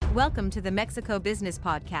Welcome to the Mexico Business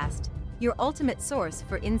Podcast, your ultimate source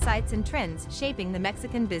for insights and trends shaping the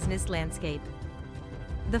Mexican business landscape.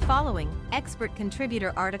 The following expert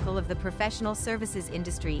contributor article of the professional services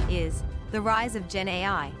industry is The Rise of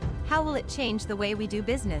GenAI, How Will It Change the Way We Do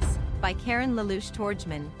Business? By Karen Lellouche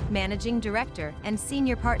Tordjman, Managing Director and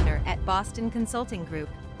Senior Partner at Boston Consulting Group,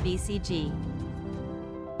 BCG.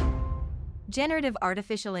 Generative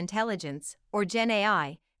artificial intelligence, or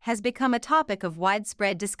GenAI, has become a topic of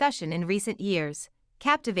widespread discussion in recent years,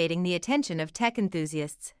 captivating the attention of tech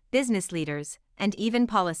enthusiasts, business leaders, and even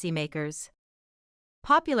policymakers.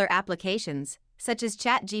 Popular applications, such as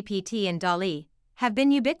ChatGPT and DALL-E, have been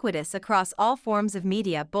ubiquitous across all forms of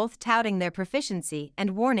media, both touting their proficiency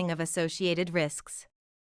and warning of associated risks.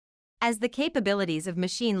 As the capabilities of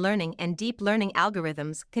machine learning and deep learning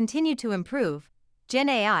algorithms continue to improve,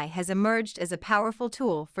 GenAI has emerged as a powerful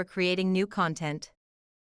tool for creating new content.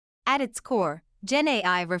 At its core,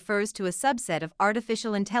 GenAI refers to a subset of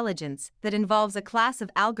artificial intelligence that involves a class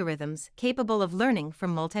of algorithms capable of learning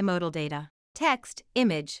from multimodal data, text,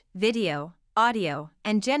 image, video, audio,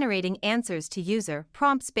 and generating answers to user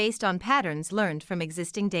prompts based on patterns learned from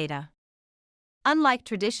existing data. Unlike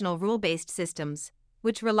traditional rule-based systems,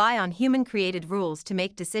 which rely on human-created rules to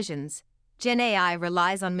make decisions, GenAI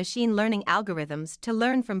relies on machine learning algorithms to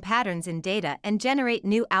learn from patterns in data and generate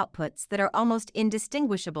new outputs that are almost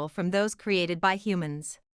indistinguishable from those created by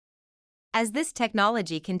humans. As this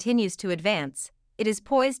technology continues to advance, it is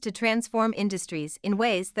poised to transform industries in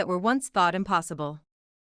ways that were once thought impossible.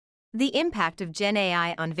 The impact of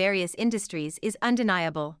GenAI on various industries is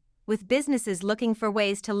undeniable, with businesses looking for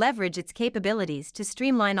ways to leverage its capabilities to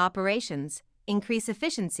streamline operations, increase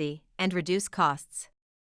efficiency, and reduce costs.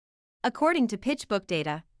 According to PitchBook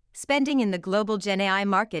data, spending in the global GenAI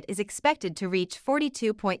market is expected to reach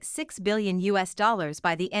 $42.6 billion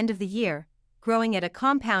by the end of the year, growing at a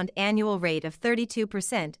compound annual rate of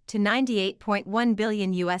 32% to $98.1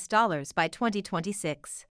 billion by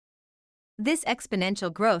 2026. This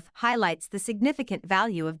exponential growth highlights the significant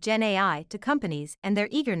value of GenAI to companies and their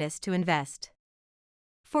eagerness to invest.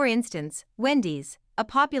 For instance, Wendy's, a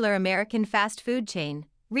popular American fast food chain,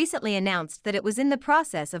 recently announced that it was in the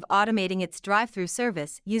process of automating its drive-thru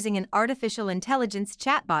service using an artificial intelligence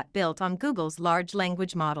chatbot built on Google's large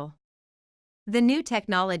language model. The new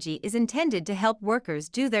technology is intended to help workers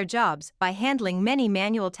do their jobs by handling many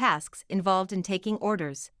manual tasks involved in taking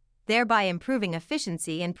orders, thereby improving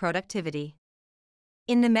efficiency and productivity.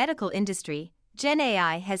 In the medical industry,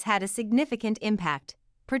 GenAI has had a significant impact,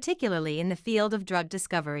 particularly in the field of drug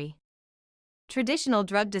discovery. Traditional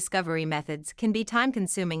drug discovery methods can be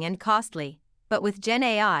time-consuming and costly, but with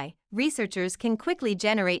GenAI, researchers can quickly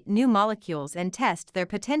generate new molecules and test their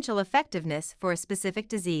potential effectiveness for a specific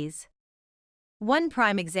disease. One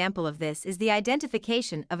prime example of this is the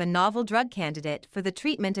identification of a novel drug candidate for the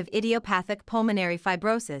treatment of idiopathic pulmonary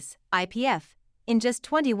fibrosis, IPF, in just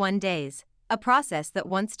 21 days, a process that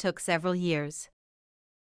once took several years.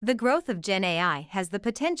 The growth of GenAI has the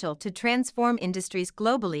potential to transform industries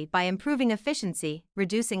globally by improving efficiency,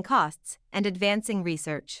 reducing costs, and advancing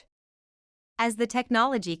research. As the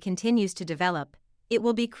technology continues to develop, it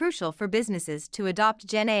will be crucial for businesses to adopt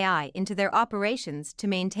GenAI into their operations to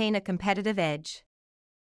maintain a competitive edge.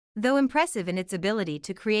 Though impressive in its ability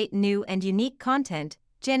to create new and unique content,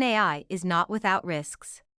 GenAI is not without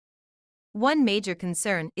risks. One major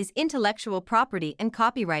concern is intellectual property and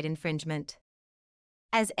copyright infringement.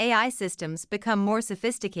 As AI systems become more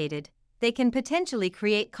sophisticated, they can potentially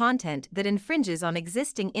create content that infringes on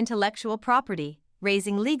existing intellectual property,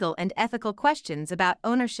 raising legal and ethical questions about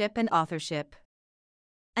ownership and authorship.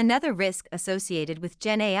 Another risk associated with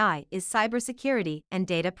GenAI is cybersecurity and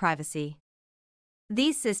data privacy.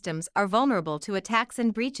 These systems are vulnerable to attacks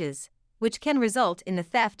and breaches, which can result in the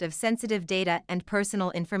theft of sensitive data and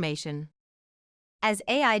personal information. As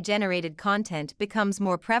AI-generated content becomes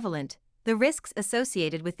more prevalent, the risks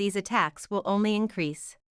associated with these attacks will only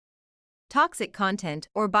increase. Toxic content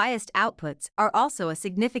or biased outputs are also a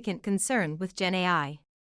significant concern with GenAI.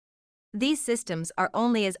 These systems are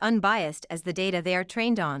only as unbiased as the data they are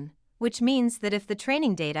trained on, which means that if the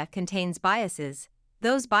training data contains biases,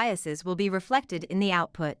 those biases will be reflected in the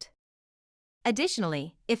output.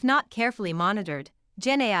 Additionally, if not carefully monitored,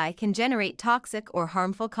 GenAI can generate toxic or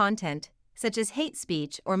harmful content, such as hate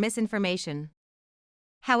speech or misinformation.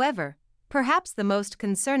 However, perhaps the most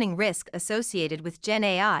concerning risk associated with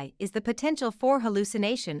GenAI is the potential for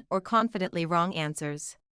hallucination or confidently wrong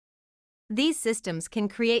answers. These systems can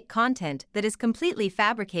create content that is completely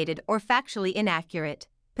fabricated or factually inaccurate,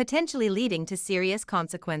 potentially leading to serious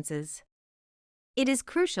consequences. It is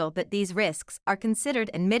crucial that these risks are considered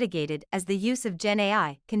and mitigated as the use of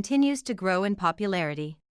GenAI continues to grow in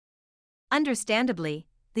popularity. Understandably,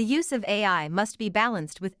 the use of AI must be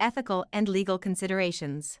balanced with ethical and legal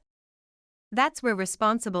considerations. That's where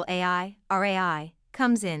responsible AI, RAI,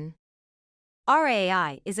 comes in.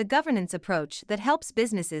 RAI is a governance approach that helps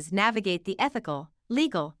businesses navigate the ethical,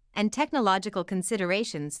 legal, and technological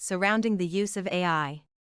considerations surrounding the use of AI.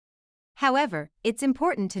 However, it's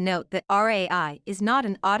important to note that RAI is not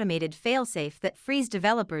an automated failsafe that frees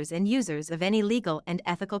developers and users of any legal and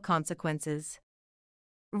ethical consequences.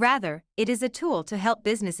 Rather, it is a tool to help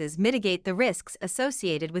businesses mitigate the risks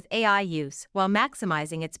associated with AI use while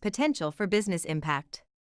maximizing its potential for business impact.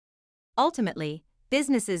 Ultimately,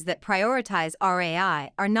 businesses that prioritize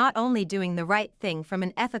RAI are not only doing the right thing from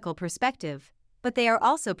an ethical perspective, but they are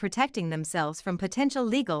also protecting themselves from potential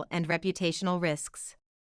legal and reputational risks.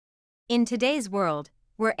 In today's world,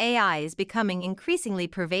 where AI is becoming increasingly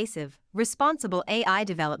pervasive, responsible AI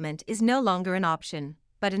development is no longer an option,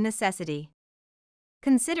 but a necessity.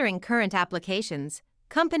 Considering current applications,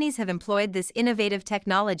 companies have employed this innovative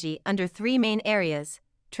technology under three main areas: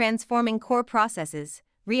 transforming core processes,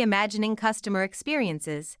 reimagining customer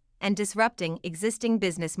experiences, and disrupting existing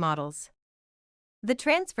business models. The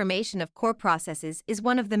transformation of core processes is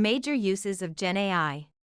one of the major uses of GenAI.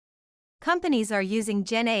 Companies are using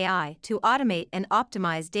GenAI to automate and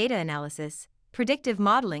optimize data analysis, predictive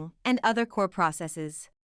modeling, and other core processes.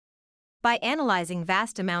 By analyzing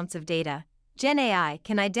vast amounts of data, GenAI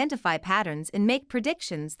can identify patterns and make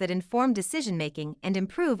predictions that inform decision-making and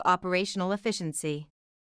improve operational efficiency.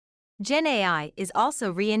 GenAI is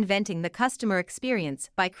also reinventing the customer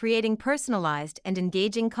experience by creating personalized and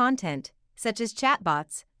engaging content, such as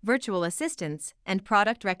chatbots, virtual assistants, and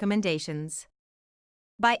product recommendations.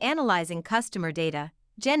 By analyzing customer data,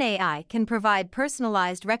 GenAI can provide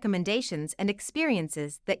personalized recommendations and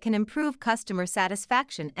experiences that can improve customer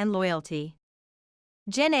satisfaction and loyalty.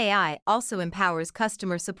 GenAI also empowers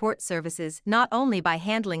customer support services not only by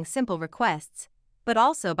handling simple requests, but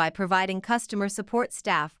also by providing customer support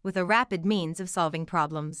staff with a rapid means of solving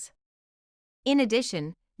problems. In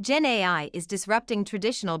addition, GenAI is disrupting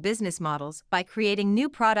traditional business models by creating new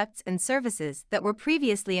products and services that were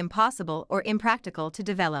previously impossible or impractical to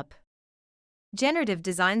develop. Generative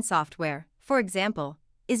design software, for example,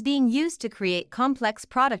 is being used to create complex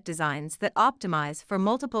product designs that optimize for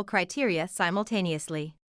multiple criteria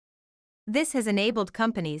simultaneously. This has enabled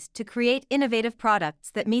companies to create innovative products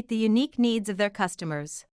that meet the unique needs of their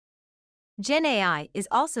customers. GenAI is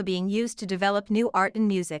also being used to develop new art and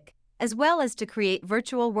music, as well as to create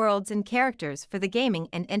virtual worlds and characters for the gaming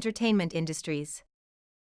and entertainment industries.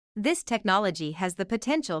 This technology has the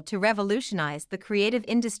potential to revolutionize the creative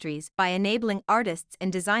industries by enabling artists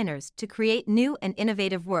and designers to create new and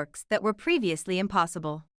innovative works that were previously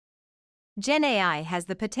impossible. GenAI has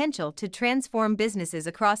the potential to transform businesses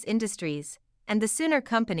across industries, and the sooner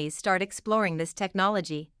companies start exploring this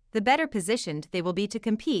technology, the better positioned they will be to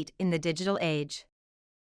compete in the digital age.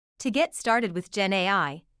 To get started with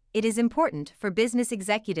GenAI, it is important for business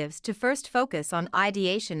executives to first focus on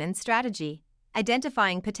ideation and strategy,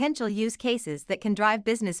 identifying potential use cases that can drive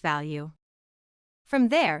business value. From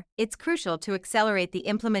there, it's crucial to accelerate the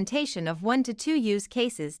implementation of 1 to 2 use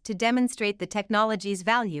cases to demonstrate the technology's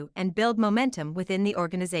value and build momentum within the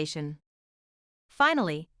organization.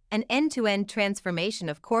 Finally, an end-to-end transformation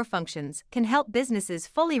of core functions can help businesses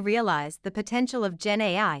fully realize the potential of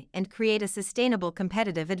GenAI and create a sustainable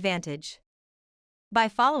competitive advantage. By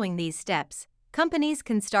following these steps, companies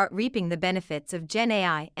can start reaping the benefits of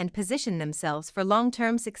GenAI and position themselves for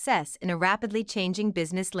long-term success in a rapidly changing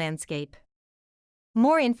business landscape.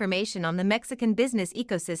 More information on the Mexican business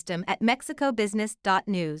ecosystem at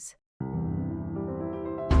mexicobusiness.news.